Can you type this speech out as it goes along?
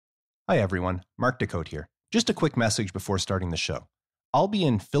Hi everyone, Mark Decote here. Just a quick message before starting the show. I'll be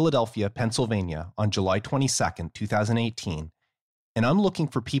in Philadelphia, Pennsylvania on July 22nd, 2018, and I'm looking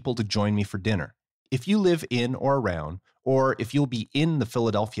for people to join me for dinner. If you live in or around, or if you'll be in the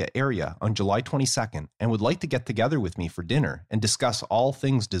Philadelphia area on July 22nd and would like to get together with me for dinner and discuss all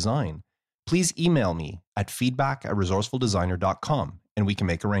things design, please email me at feedback@resourcefuldesigner.com and we can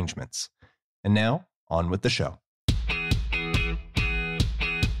make arrangements. And now, on with the show.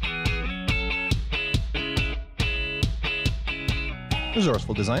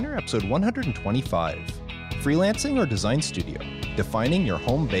 Resourceful Designer, episode 125. Freelancing or design studio? Defining your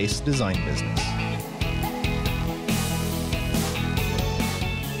home-based design business.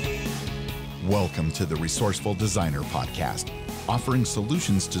 Welcome to the Resourceful Designer podcast, offering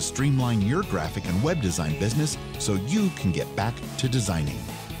solutions to streamline your graphic and web design business so you can get back to designing.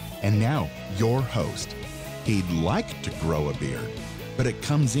 And now, your host. He'd like to grow a beard, but it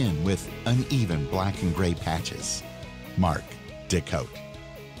comes in with uneven black and gray patches. Mark Decote.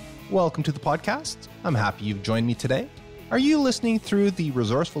 Welcome to the podcast. I'm happy you've joined me today. Are you listening through the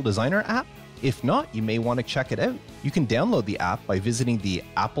Resourceful Designer app? If not, you may want to check it out. You can download the app by visiting the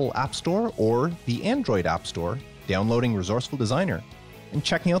Apple App Store or the Android App Store, downloading Resourceful Designer, and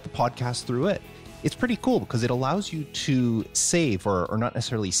checking out the podcast through it. It's pretty cool because it allows you to save, or not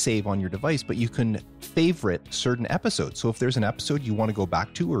necessarily save on your device, but you can favorite certain episodes. So if there's an episode you want to go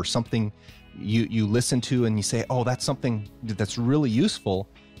back to or something you listen to and you say, oh, that's something that's really useful,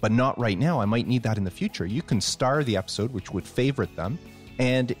 but not right now, I might need that in the future. You can star the episode, which would favorite them,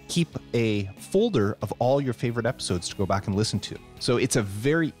 and keep a folder of all your favorite episodes to go back and listen to. So it's a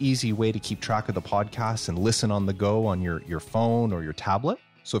very easy way to keep track of the podcast and listen on the go on your phone or your tablet.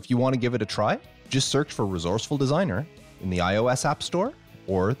 So if you want to give it a try, just search for Resourceful Designer in the iOS App Store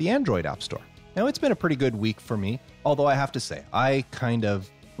or the Android App Store. Now, it's been a pretty good week for me, although I have to say, I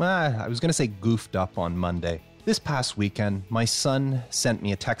was going to say goofed up on Monday. This past weekend, my son sent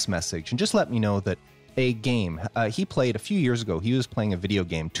me a text message and just let me know that a game he played a few years ago, he was playing a video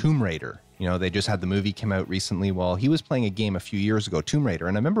game, Tomb Raider. You know, they just had the movie come out recently. Well, he was playing a game a few years ago, Tomb Raider,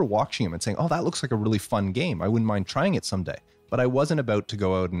 and I remember watching him and saying, oh, that looks like a really fun game. I wouldn't mind trying it someday. But I wasn't about to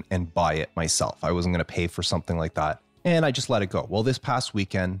go out and buy it myself. I wasn't going to pay for something like that. And I just let it go. Well, this past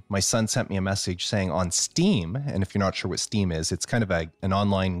weekend, my son sent me a message saying on Steam, and if you're not sure what Steam is, it's kind of an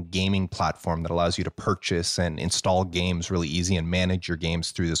online gaming platform that allows you to purchase and install games really easy and manage your games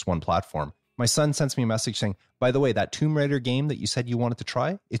through this one platform. My son sends me a message saying, by the way, that Tomb Raider game that you said you wanted to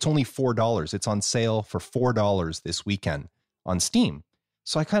try, it's only $4. It's on sale for $4 this weekend on Steam.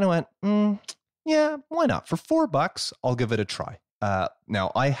 So I kind of went, yeah, why not? For $4, I'll give it a try.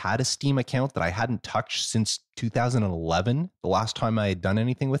 Now, I had a Steam account that I hadn't touched since 2011, the last time I had done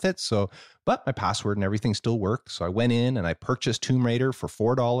anything with it. But my password and everything still worked. So I went in and I purchased Tomb Raider for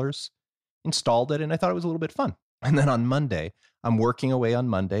 $4, installed it, and I thought it was a little bit fun. And then on Monday, I'm working away on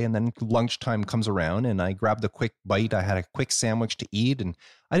Monday, and then lunchtime comes around, and I grabbed a quick bite. I had a quick sandwich to eat, and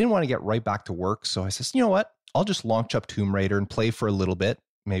I didn't want to get right back to work. So I says, you know what? I'll just launch up Tomb Raider and play for a little bit,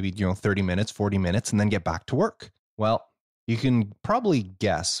 maybe 30 minutes, 40 minutes, and then get back to work. Well, you can probably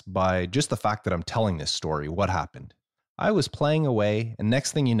guess by just the fact that I'm telling this story what happened. I was playing away, and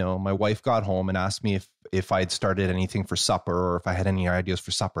next thing you know, my wife got home and asked me if I had started anything for supper or if I had any ideas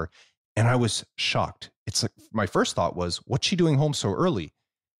for supper. And I was shocked. It's like, my first thought was, what's she doing home so early?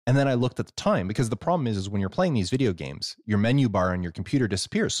 And then I looked at the time, because the problem is when you're playing these video games, your menu bar on your computer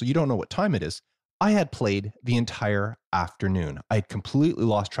disappears, so you don't know what time it is. I had played the entire afternoon. I had completely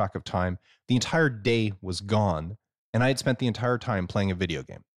lost track of time. The entire day was gone, and I had spent the entire time playing a video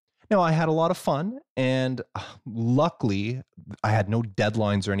game. Now, I had a lot of fun, and luckily, I had no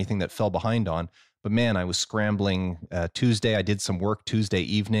deadlines or anything that fell behind on. But man, I was scrambling Tuesday. I did some work Tuesday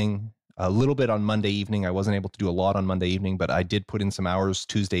evening, a little bit on Monday evening. I wasn't able to do a lot on Monday evening, but I did put in some hours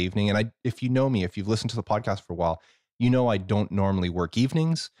Tuesday evening. And if you know me, if you've listened to the podcast for a while, you know I don't normally work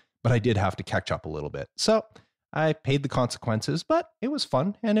evenings, but I did have to catch up a little bit. So I paid the consequences, but it was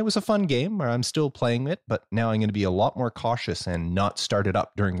fun. And it was a fun game where I'm still playing it, but now I'm going to be a lot more cautious and not start it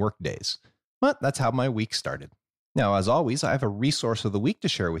up during work days. But that's how my week started. Now, as always, I have a resource of the week to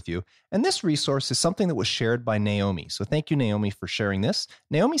share with you, and this resource is something that was shared by Naomi. So thank you, Naomi, for sharing this.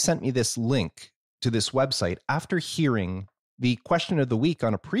 Naomi sent me this link to this website after hearing the question of the week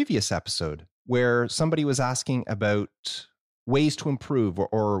on a previous episode where somebody was asking about ways to improve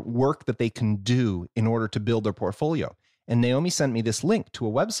or work that they can do in order to build their portfolio. And Naomi sent me this link to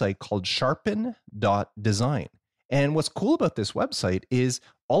a website called sharpen.design. And what's cool about this website is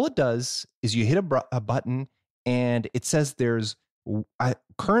all it does is you hit a button and it says there's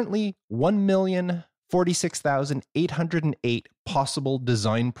currently 1,000,000 46,808 possible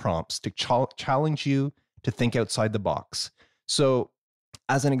design prompts to challenge you to think outside the box. So,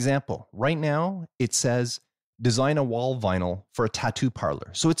 as an example, right now it says design a wall vinyl for a tattoo parlor.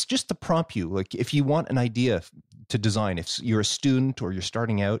 So it's just to prompt you, like if you want an idea to design, if you're a student or you're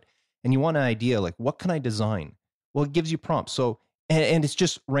starting out and you want an idea, like what can I design? Well, it gives you prompts. So, and it's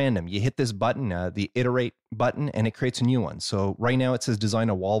just random. You hit this button, the iterate button, and it creates a new one. So right now it says design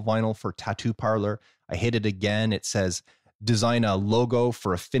a wall vinyl for tattoo parlor. I hit it again. It says design a logo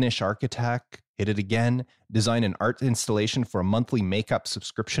for a Finnish architect. Hit it again. Design an art installation for a monthly makeup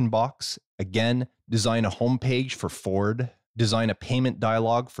subscription box. Again, design a homepage for Ford. Design a payment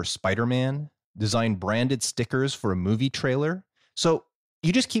dialogue for Spider-Man. Design branded stickers for a movie trailer. So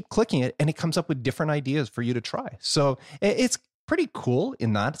you just keep clicking it and it comes up with different ideas for you to try. So it's pretty cool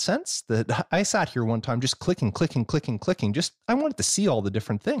in that sense that I sat here one time just clicking. Just, I wanted to see all the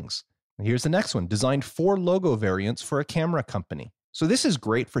different things. Here's the next one. Design 4 logo variants for a camera company. So this is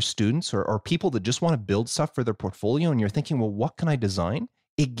great for students or people that just want to build stuff for their portfolio and you're thinking, well, what can I design?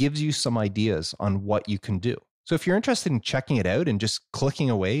 It gives you some ideas on what you can do. So if you're interested in checking it out and just clicking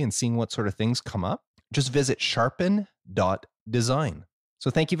away and seeing what sort of things come up, just visit sharpen.design.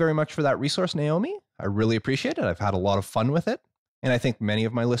 So thank you very much for that resource, Naomi. I really appreciate it. I've had a lot of fun with it, and I think many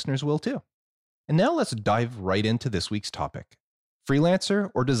of my listeners will too. And now let's dive right into this week's topic.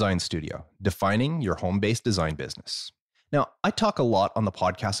 Freelancer or design studio, defining your home-based design business. Now, I talk a lot on the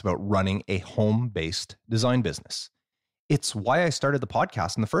podcast about running a home-based design business. It's why I started the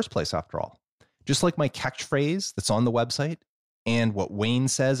podcast in the first place, after all. Just like my catchphrase that's on the website and what Wayne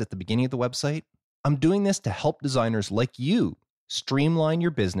says at the beginning of the website, I'm doing this to help designers like you streamline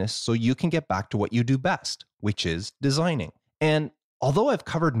your business so you can get back to what you do best, which is designing. And although I've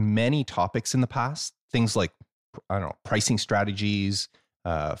covered many topics in the past, things like, pricing strategies,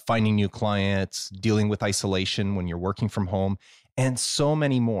 finding new clients, dealing with isolation when you're working from home, and so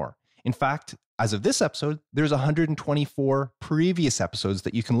many more. In fact, as of this episode, there's 124 previous episodes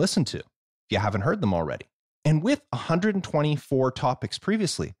that you can listen to if you haven't heard them already. And with 124 topics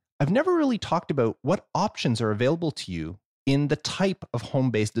previously, I've never really talked about what options are available to you in the type of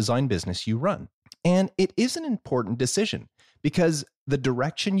home-based design business you run. And it is an important decision because the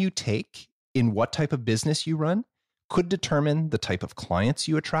direction you take in what type of business you run could determine the type of clients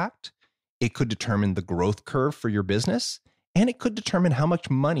you attract. It could determine the growth curve for your business, and it could determine how much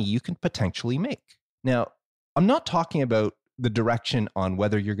money you can potentially make. Now, I'm not talking about the direction on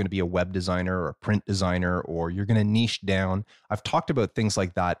whether you're going to be a web designer or a print designer or you're going to niche down. I've talked about things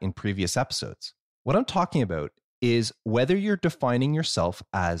like that in previous episodes. What I'm talking about is whether you're defining yourself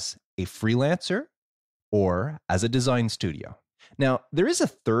as a freelancer or as a design studio. Now, there is a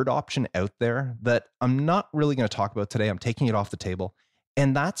third option out there that I'm not really going to talk about today. I'm taking it off the table,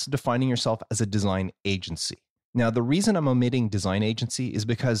 and that's defining yourself as a design agency. Now, the reason I'm omitting design agency is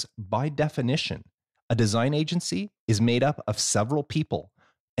because by definition, a design agency is made up of several people,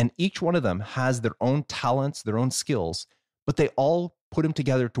 and each one of them has their own talents, their own skills, but they all put them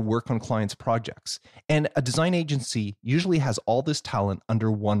together to work on clients' projects. And a design agency usually has all this talent under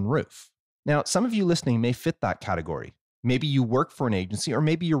one roof. Now, some of you listening may fit that category. Maybe you work for an agency, or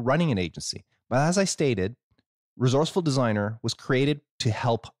maybe you're running an agency. But as I stated, Resourceful Designer was created to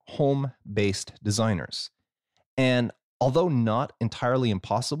help home-based designers. And although not entirely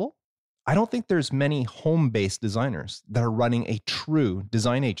impossible, I don't think there's many home-based designers that are running a true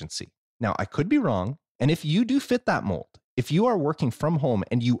design agency. Now, I could be wrong. And if you do fit that mold, if you are working from home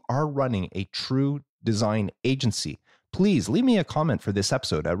and you are running a true design agency, please leave me a comment for this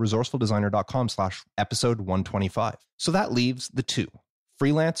episode at resourcefuldesigner.com/episode 125. So that leaves the two,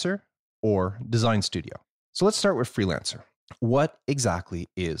 freelancer or design studio. So let's start with freelancer. What exactly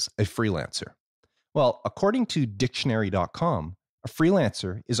is a freelancer? Well, according to dictionary.com, a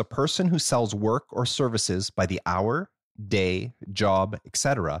freelancer is a person who sells work or services by the hour, day, job,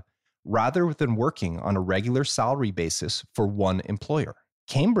 etc., rather than working on a regular salary basis for one employer.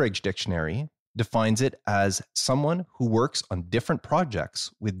 Cambridge Dictionary defines it as someone who works on different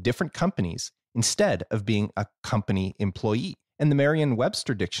projects with different companies instead of being a company employee. And the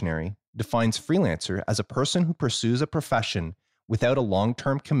Merriam-Webster Dictionary defines freelancer as a person who pursues a profession without a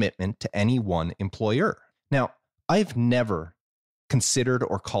long-term commitment to any one employer. Now, I've never considered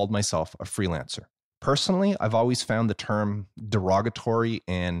or called myself a freelancer. Personally, I've always found the term derogatory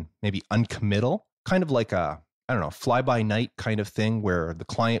and maybe uncommittal, kind of like a fly-by-night kind of thing where the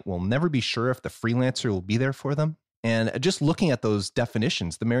client will never be sure if the freelancer will be there for them. And just looking at those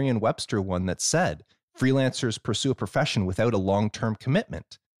definitions, the Merriam-Webster one that said, freelancers pursue a profession without a long-term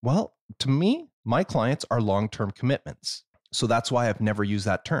commitment. Well, to me, my clients are long-term commitments. So that's why I've never used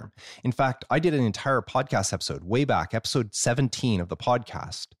that term. In fact, I did an entire podcast episode way back, episode 17 of the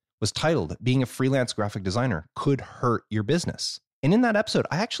podcast was titled Being a Freelance Graphic Designer Could Hurt Your Business. And in that episode,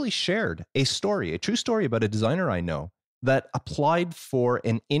 I actually shared a true story about a designer I know that applied for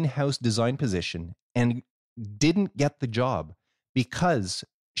an in-house design position and didn't get the job because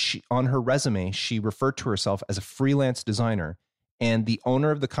on her resume, she referred to herself as a freelance designer. And the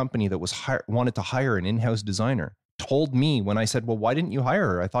owner of the company that wanted to hire an in-house designer told me when I said, well, why didn't you hire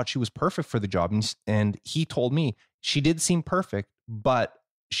her? I thought she was perfect for the job. And he told me she did seem perfect, but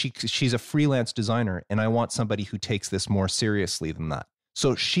she's a freelance designer and I want somebody who takes this more seriously than that.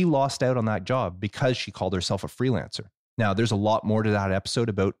 So she lost out on that job because she called herself a freelancer. Now, there's a lot more to that episode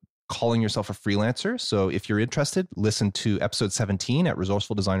about calling yourself a freelancer. So if you're interested, listen to episode 17 at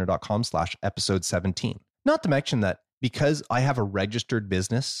resourcefuldesigner.com/episode 17. Not to mention that because I have a registered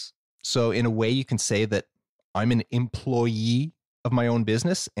business, so in a way you can say that I'm an employee of my own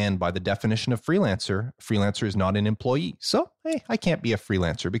business. And by the definition of freelancer is not an employee. So, hey, I can't be a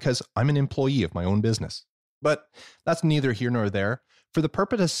freelancer because I'm an employee of my own business. But that's neither here nor there. For the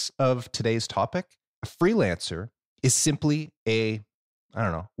purpose of today's topic, a freelancer is simply a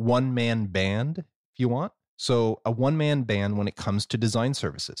one-man band, if you want. So a one-man band when it comes to design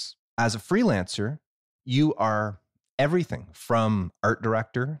services. As a freelancer, you are everything from art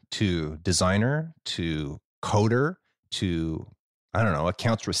director to designer to coder to,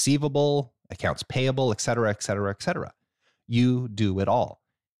 accounts receivable, accounts payable, et cetera, et cetera, et cetera. You do it all.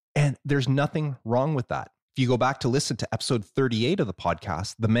 And there's nothing wrong with that. If you go back to listen to episode 38 of the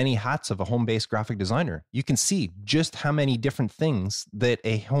podcast, The Many Hats of a Home-Based Graphic Designer, you can see just how many different things that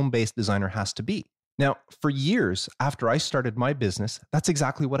a home-based designer has to be. Now, for years after I started my business, that's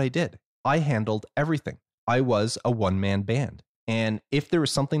exactly what I did. I handled everything. I was a one-man band. And if there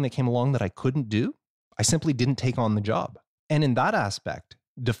was something that came along that I couldn't do, I simply didn't take on the job. And in that aspect,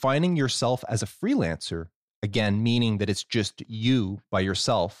 defining yourself as a freelancer, again, meaning that it's just you by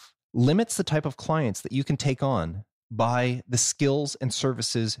yourself, limits the type of clients that you can take on by the skills and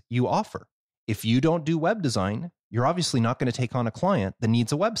services you offer. If you don't do web design, you're obviously not going to take on a client that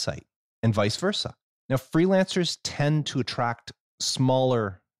needs a website, and vice versa. Now, freelancers tend to attract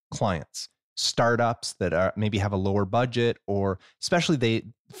smaller clients, startups that maybe have a lower budget, or especially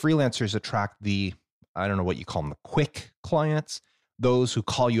freelancers attract the, I don't know what you call them, the quick clients, those who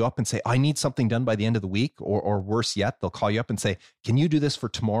call you up and say, I need something done by the end of the week, or worse yet, they'll call you up and say, can you do this for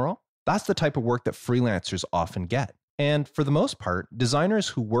tomorrow? That's the type of work that freelancers often get. And for the most part, designers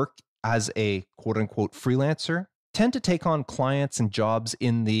who work as a quote unquote freelancer tend to take on clients and jobs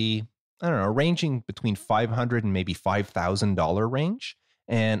in the, ranging between $500 and maybe $5,000 range.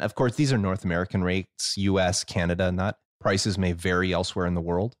 And of course, these are North American rates, US, Canada, and that prices may vary elsewhere in the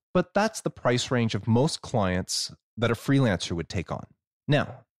world. But that's the price range of most clients that a freelancer would take on.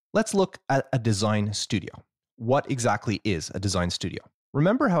 Now, let's look at a design studio. What exactly is a design studio?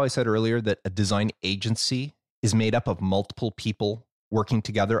 Remember how I said earlier that a design agency is made up of multiple people working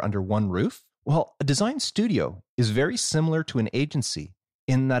together under one roof? Well, a design studio is very similar to an agency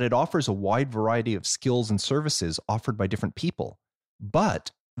in that it offers a wide variety of skills and services offered by different people.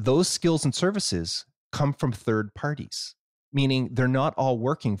 But those skills and services come from third parties, meaning they're not all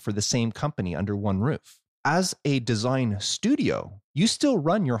working for the same company under one roof. As a design studio, you still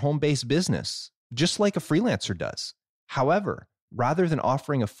run your home-based business, just like a freelancer does. However, rather than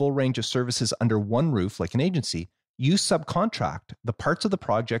offering a full range of services under one roof like an agency, you subcontract the parts of the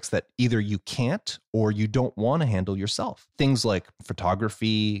projects that either you can't or you don't want to handle yourself. Things like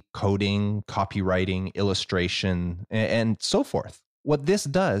photography, coding, copywriting, illustration, and so forth. What this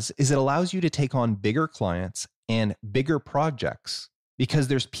does is it allows you to take on bigger clients and bigger projects because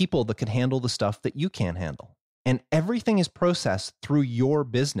there's people that can handle the stuff that you can't handle. And everything is processed through your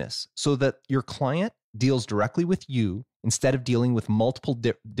business so that your client deals directly with you instead of dealing with multiple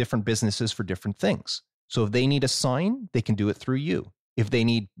different businesses for different things. So if they need a sign, they can do it through you. If they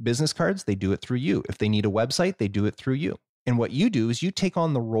need business cards, they do it through you. If they need a website, they do it through you. And what you do is you take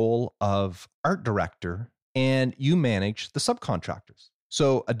on the role of art director and you manage the subcontractors.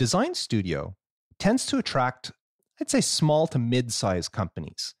 So a design studio tends to attract, I'd say, small to mid-sized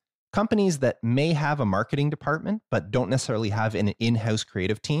companies. Companies that may have a marketing department, but don't necessarily have an in-house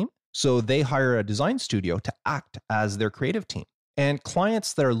creative team. So they hire a design studio to act as their creative team. And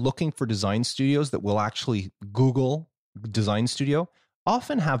clients that are looking for design studios that will actually Google design studio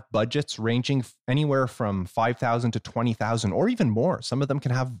often have budgets ranging anywhere from $5,000 to $20,000 or even more. Some of them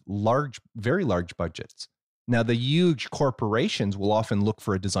can have very large budgets. Now, the huge corporations will often look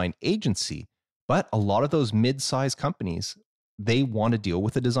for a design agency, but a lot of those mid-sized companies, they want to deal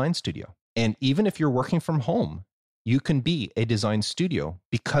with a design studio. And even if you're working from home, you can be a design studio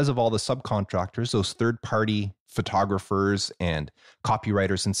because of all the subcontractors, those third-party photographers and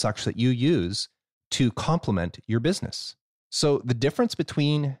copywriters and such that you use to complement your business. So the difference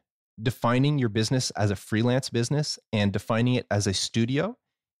between defining your business as a freelance business and defining it as a studio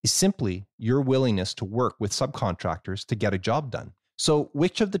is simply your willingness to work with subcontractors to get a job done. So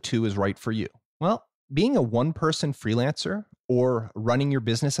which of the two is right for you? Well, being a one-person freelancer or running your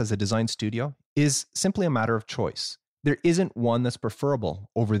business as a design studio is simply a matter of choice. There isn't one that's preferable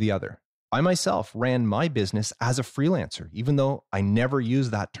over the other. I myself ran my business as a freelancer, even though I never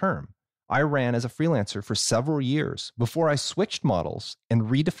used that term. I ran as a freelancer for several years before I switched models and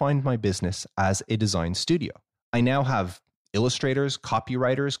redefined my business as a design studio. I now have illustrators,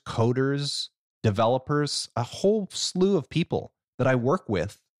 copywriters, coders, developers, a whole slew of people that I work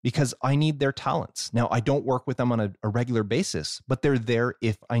with because I need their talents. Now, I don't work with them on a regular basis, but they're there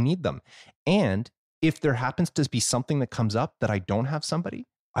if I need them. And if there happens to be something that comes up that I don't have somebody,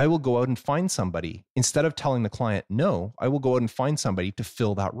 I will go out and find somebody. Instead of telling the client no, I will go out and find somebody to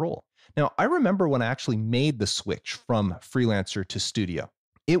fill that role. Now, I remember when I actually made the switch from freelancer to studio.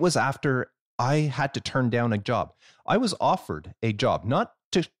 It was after I had to turn down a job. I was offered a job, not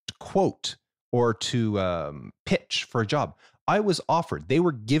to quote or to pitch for a job. I was offered, they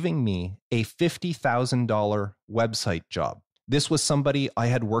were giving me a $50,000 website job. This was somebody I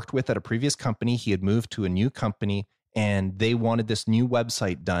had worked with at a previous company. He had moved to a new company and they wanted this new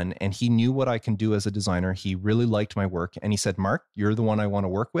website done. And he knew what I can do as a designer. He really liked my work. And he said, Mark, you're the one I want to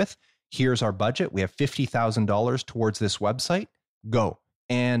work with. Here's our budget. We have $50,000 towards this website. Go.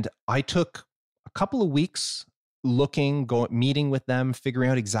 And I took a couple of weeks looking, meeting with them, figuring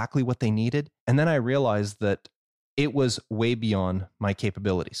out exactly what they needed. And then I realized that it was way beyond my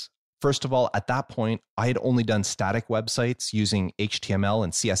capabilities. First of all, at that point, I had only done static websites using HTML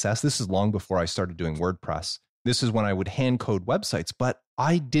and CSS. This is long before I started doing WordPress. This is when I would hand code websites, but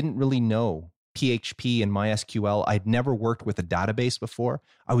I didn't really know PHP and MySQL. I'd never worked with a database before.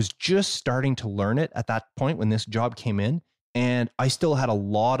 I was just starting to learn it at that point when this job came in, and I still had a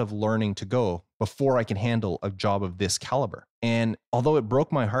lot of learning to go before I could handle a job of this caliber. And although it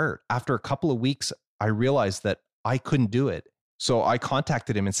broke my heart, after a couple of weeks, I realized that I couldn't do it. So I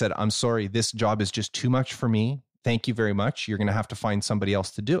contacted him and said, I'm sorry, this job is just too much for me. Thank you very much. You're going to have to find somebody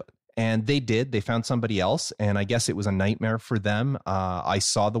else to do it. And they did. They found somebody else. And I guess it was a nightmare for them. I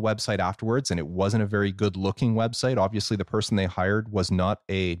saw the website afterwards and it wasn't a very good looking website. Obviously, the person they hired was not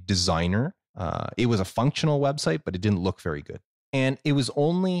a designer. It was a functional website, but it didn't look very good. And it was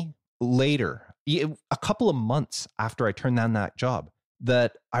only later, a couple of months after I turned down that job,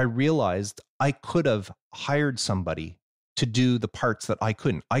 that I realized I could have hired somebody to do the parts that I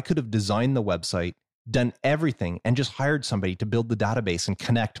couldn't. I could have designed the website, done everything, and just hired somebody to build the database and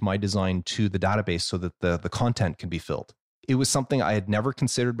connect my design to the database so that the content can be filled. It was something I had never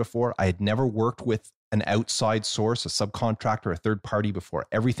considered before. I had never worked with an outside source, a subcontractor, a third party before.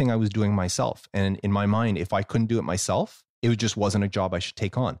 Everything I was doing myself. And in my mind, if I couldn't do it myself, it just wasn't a job I should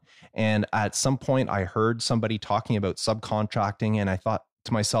take on. And at some point, I heard somebody talking about subcontracting, and I thought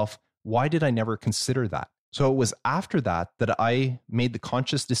to myself, why did I never consider that? So it was after that I made the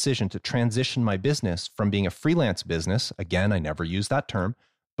conscious decision to transition my business from being a freelance business, again, I never used that term,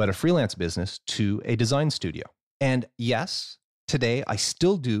 but a freelance business, to a design studio. And yes, today I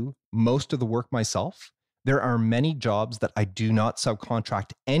still do most of the work myself. There are many jobs that I do not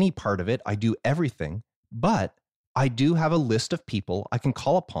subcontract any part of it. I do everything, but I do have a list of people I can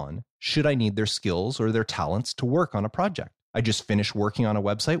call upon should I need their skills or their talents to work on a project. I just finished working on a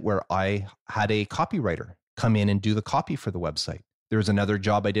website where I had a copywriter come in and do the copy for the website. There was another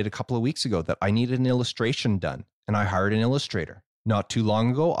job I did a couple of weeks ago that I needed an illustration done, and I hired an illustrator. Not too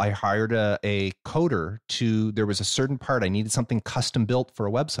long ago, I hired a coder there was a certain part, I needed something custom built for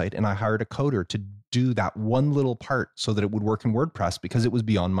a website, and I hired a coder to do that one little part so that it would work in WordPress because it was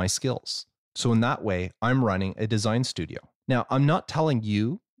beyond my skills. So in that way, I'm running a design studio. Now, I'm not telling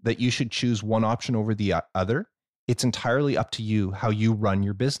you that you should choose one option over the other. It's entirely up to you how you run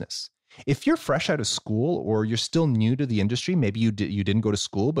your business. If you're fresh out of school or you're still new to the industry, maybe you didn't go to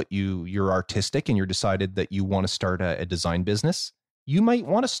school, but you're artistic and you're decided that you want to start a design business, you might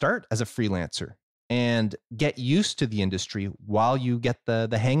want to start as a freelancer and get used to the industry while you get the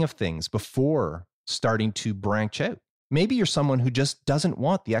hang of things before starting to branch out. Maybe you're someone who just doesn't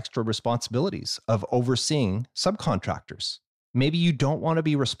want the extra responsibilities of overseeing subcontractors. Maybe you don't want to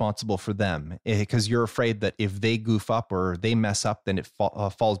be responsible for them because you're afraid that if they goof up or they mess up, then it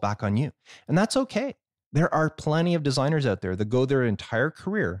falls back on you. And that's okay. There are plenty of designers out there that go their entire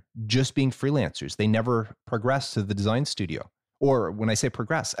career just being freelancers. They never progress to the design studio. Or when I say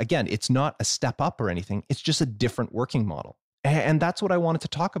progress, again, it's not a step up or anything. It's just a different working model. And that's what I wanted to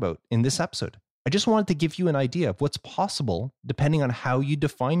talk about in this episode. I just wanted to give you an idea of what's possible depending on how you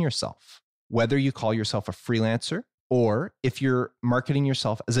define yourself, whether you call yourself a freelancer or if you're marketing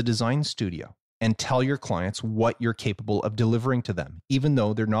yourself as a design studio, and tell your clients what you're capable of delivering to them. Even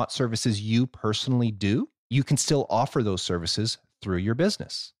though they're not services you personally do, you can still offer those services through your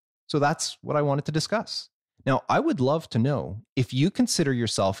business. So that's what I wanted to discuss. Now, I would love to know if you consider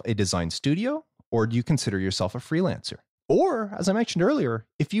yourself a design studio or do you consider yourself a freelancer? Or, as I mentioned earlier,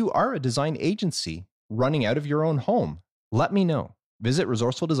 if you are a design agency running out of your own home, let me know. Visit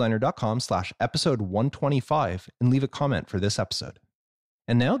resourcefuldesigner.com/episode 125 and leave a comment for this episode.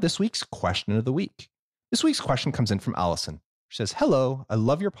 And now this week's question of the week. This week's question comes in from Allison. She says, "Hello, I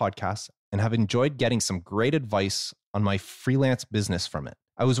love your podcast and have enjoyed getting some great advice on my freelance business from it.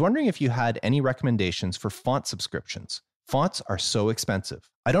 I was wondering if you had any recommendations for font subscriptions. Fonts are so expensive.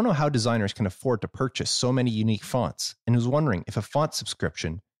 I don't know how designers can afford to purchase so many unique fonts and was wondering if a font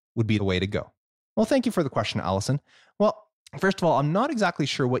subscription would be the way to go." Well, thank you for the question, Allison. Well, first of all, I'm not exactly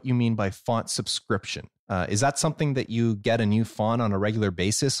sure what you mean by font subscription. Is that something that you get a new font on a regular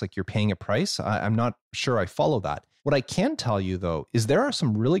basis, like you're paying a price? I'm not sure I follow that. What I can tell you, though, is there are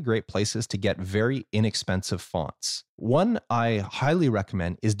some really great places to get very inexpensive fonts. One I highly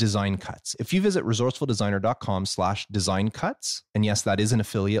recommend is Design Cuts. If you visit resourcefuldesigner.com/design cuts, and yes, that is an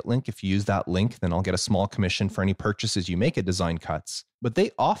affiliate link. If you use that link, then I'll get a small commission for any purchases you make at Design Cuts. But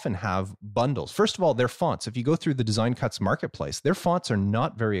they often have bundles. First of all, their fonts, if you go through the Design Cuts marketplace, their fonts are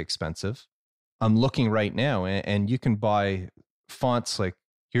not very expensive. I'm looking right now, and you can buy fonts like,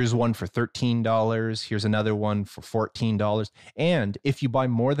 here's one for $13, here's another one for $14. And if you buy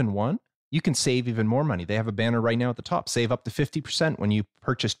more than one, you can save even more money. They have a banner right now at the top, save up to 50% when you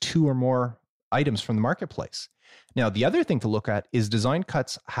purchase 2 or more items from the marketplace. Now, the other thing to look at is Design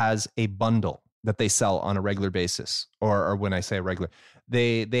Cuts has a bundle that they sell on a regular basis, or when I say regular,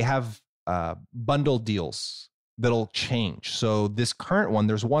 they have bundle deals that'll change. So this current one,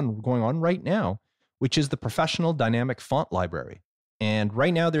 there's one going on right now, which is the Professional Dynamic Font Library. And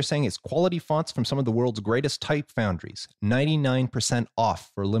right now they're saying it's quality fonts from some of the world's greatest type foundries, 99% off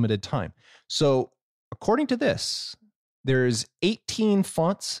for a limited time. So according to this, there's 18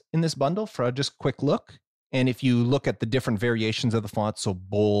 fonts in this bundle for just a quick look. And if you look at the different variations of the fonts, so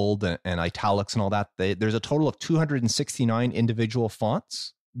bold and italics and all that, there's a total of 269 individual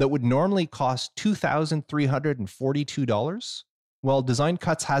fonts that would normally cost $2,342. Well, Design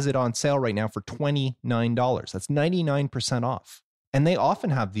Cuts has it on sale right now for $29. That's 99% off. And they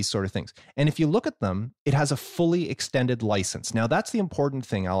often have these sort of things. And if you look at them, it has a fully extended license. Now, that's the important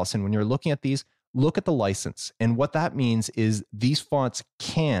thing, Allison. When you're looking at these, look at the license. And what that means is these fonts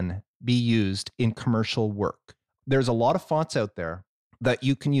can be used in commercial work. There's a lot of fonts out there that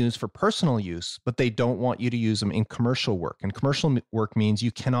you can use for personal use, but they don't want you to use them in commercial work. And commercial work means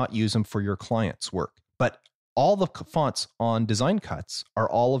you cannot use them for your client's work. But all the fonts on Design Cuts are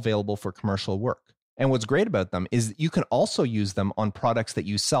all available for commercial work. And what's great about them is you can also use them on products that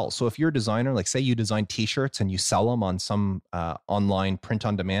you sell. So if you're a designer, like say you design t-shirts and you sell them on some online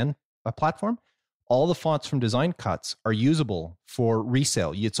print-on-demand platform, all the fonts from Design Cuts are usable for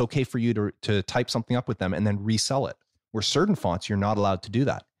resale. It's okay for you to type something up with them and then resell it. Where certain fonts, you're not allowed to do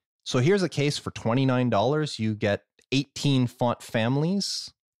that. So here's a case for $29. You get 18 font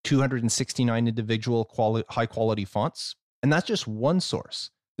families, 269 individual high-quality fonts. And that's just one source.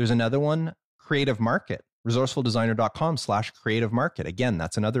 There's another one, Creative Market, resourcefuldesigner.com/creative market. Again,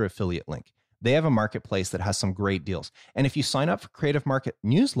 that's another affiliate link. They have a marketplace that has some great deals. And if you sign up for Creative Market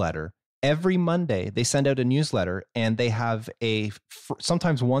newsletter, every Monday they send out a newsletter and they have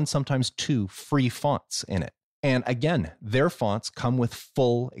sometimes one, sometimes 2 free fonts in it. And again, their fonts come with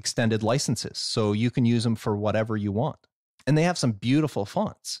full extended licenses, so you can use them for whatever you want. And they have some beautiful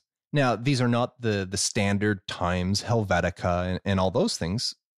fonts. Now, these are not the standard Times, Helvetica, and all those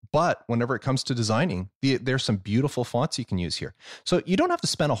things. But whenever it comes to designing, there's some beautiful fonts you can use here. So you don't have to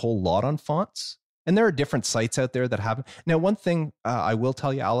spend a whole lot on fonts. And there are different sites out there that have. Now, one thing I will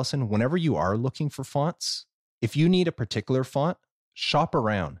tell you, Allison, whenever you are looking for fonts, if you need a particular font, shop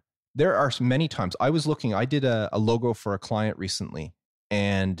around. There are many times I did a logo for a client recently,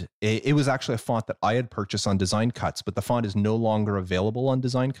 and it was actually a font that I had purchased on Design Cuts, but the font is no longer available on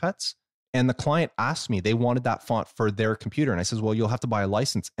Design Cuts. And the client asked me, they wanted that font for their computer. And I says, well, you'll have to buy a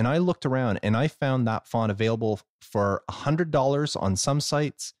license. And I looked around and I found that font available for $100 on some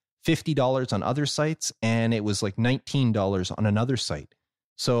sites, $50 on other sites, and it was like $19 on another site.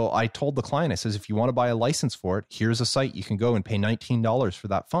 So I told the client, I says, if you want to buy a license for it, here's a site you can go and pay $19 for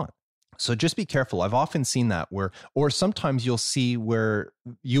that font. So just be careful. I've often seen that or sometimes you'll see where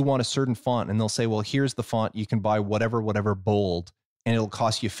you want a certain font and they'll say, well, here's the font. You can buy whatever bold, and it'll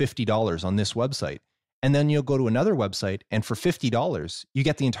cost you $50 on this website. And then you'll go to another website, and for $50, you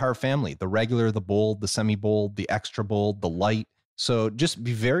get the entire family, the regular, the bold, the semi-bold, the extra bold, the light. So just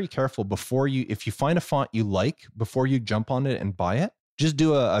be very careful if you find a font you like, before you jump on it and buy it, just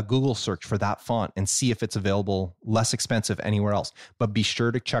do a Google search for that font and see if it's available less expensive anywhere else. But be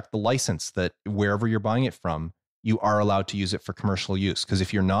sure to check the license that wherever you're buying it from, you are allowed to use it for commercial use. Because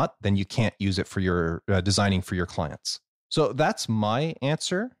if you're not, then you can't use it for your designing for your clients. So that's my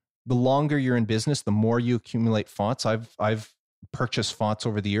answer. The longer you're in business, the more you accumulate fonts. I've purchased fonts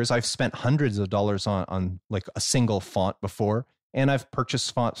over the years. I've spent hundreds of dollars on like a single font before, and I've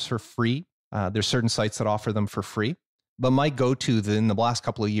purchased fonts for free. There's certain sites that offer them for free. But my go-to in the last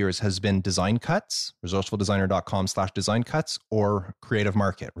couple of years has been Design Cuts, resourcefuldesigner.com/design cuts, or Creative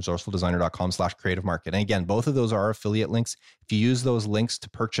Market, resourcefuldesigner.com/creative market. And again, both of those are affiliate links. If you use those links to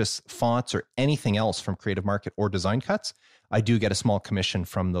purchase fonts or anything else from Creative Market or Design Cuts, I do get a small commission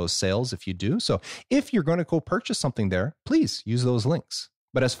from those sales if you do. So if you're going to go purchase something there, please use those links.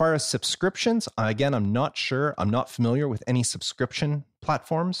 But as far as subscriptions, again, I'm not sure. I'm not familiar with any subscription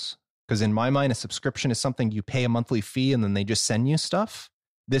platforms. Because in my mind, a subscription is something you pay a monthly fee and then they just send you stuff.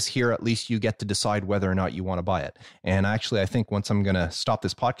 This here, at least you get to decide whether or not you want to buy it. And actually, I think once I'm going to stop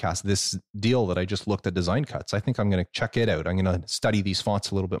this podcast, this deal that I just looked at, Design Cuts, I think I'm going to check it out. I'm going to study these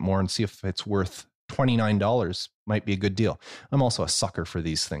fonts a little bit more and see if it's worth $29. Might be a good deal. I'm also a sucker for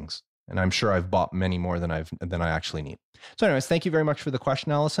these things. And I'm sure I've bought many more than I actually need. So anyways, thank you very much for the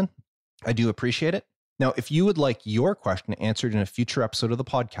question, Allison. I do appreciate it. Now, if you would like your question answered in a future episode of the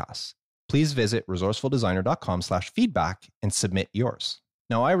podcast, please visit resourcefuldesigner.com/feedback and submit yours.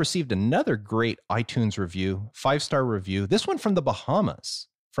 Now, I received another great iTunes review, 5-star review. This one from the Bahamas,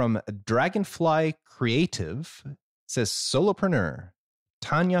 from Dragonfly Creative. It says, solopreneur,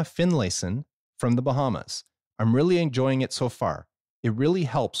 Tanya Finlayson from the Bahamas. I'm really enjoying it so far. It really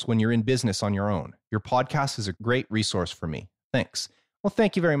helps when you're in business on your own. Your podcast is a great resource for me. Thanks. Well,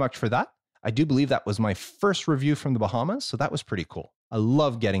 thank you very much for that. I do believe that was my first review from the Bahamas, so that was pretty cool. I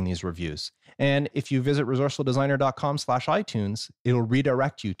love getting these reviews. And if you visit resourcefuldesigner.com/iTunes, it'll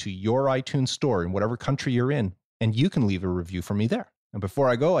redirect you to your iTunes store in whatever country you're in, and you can leave a review for me there. And before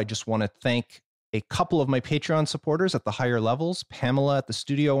I go, I just want to thank a couple of my Patreon supporters at the higher levels, Pamela at the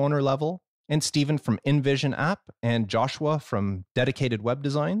studio owner level, and Stephen from InVision app, and Joshua from Dedicated Web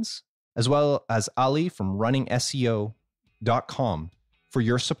Designs, as well as Ali from runningseo.com for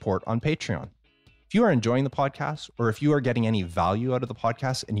your support on Patreon. If you are enjoying the podcast, or if you are getting any value out of the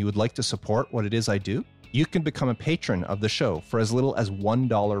podcast and you would like to support what it is I do, you can become a patron of the show for as little as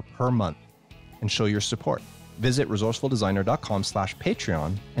 $1 per month and show your support. Visit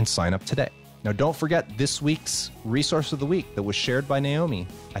resourcefuldesigner.com/Patreon and sign up today. Now, don't forget this week's resource of the week that was shared by Naomi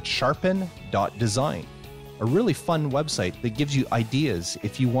at sharpen.design, a really fun website that gives you ideas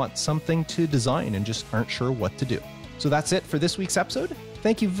if you want something to design and just aren't sure what to do. So that's it for this week's episode.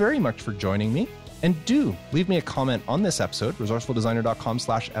 Thank you very much for joining me. And do leave me a comment on this episode,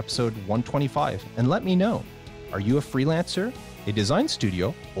 resourcefuldesigner.com/episode 125, and let me know, are you a freelancer, a design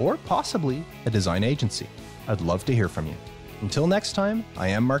studio, or possibly a design agency? I'd love to hear from you. Until next time, I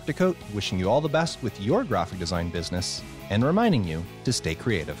am Mark DeCote, wishing you all the best with your graphic design business and reminding you to stay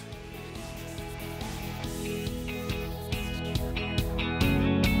creative.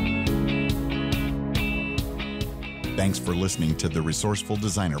 Thanks for listening to the Resourceful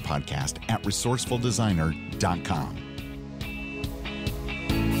Designer podcast at resourcefuldesigner.com.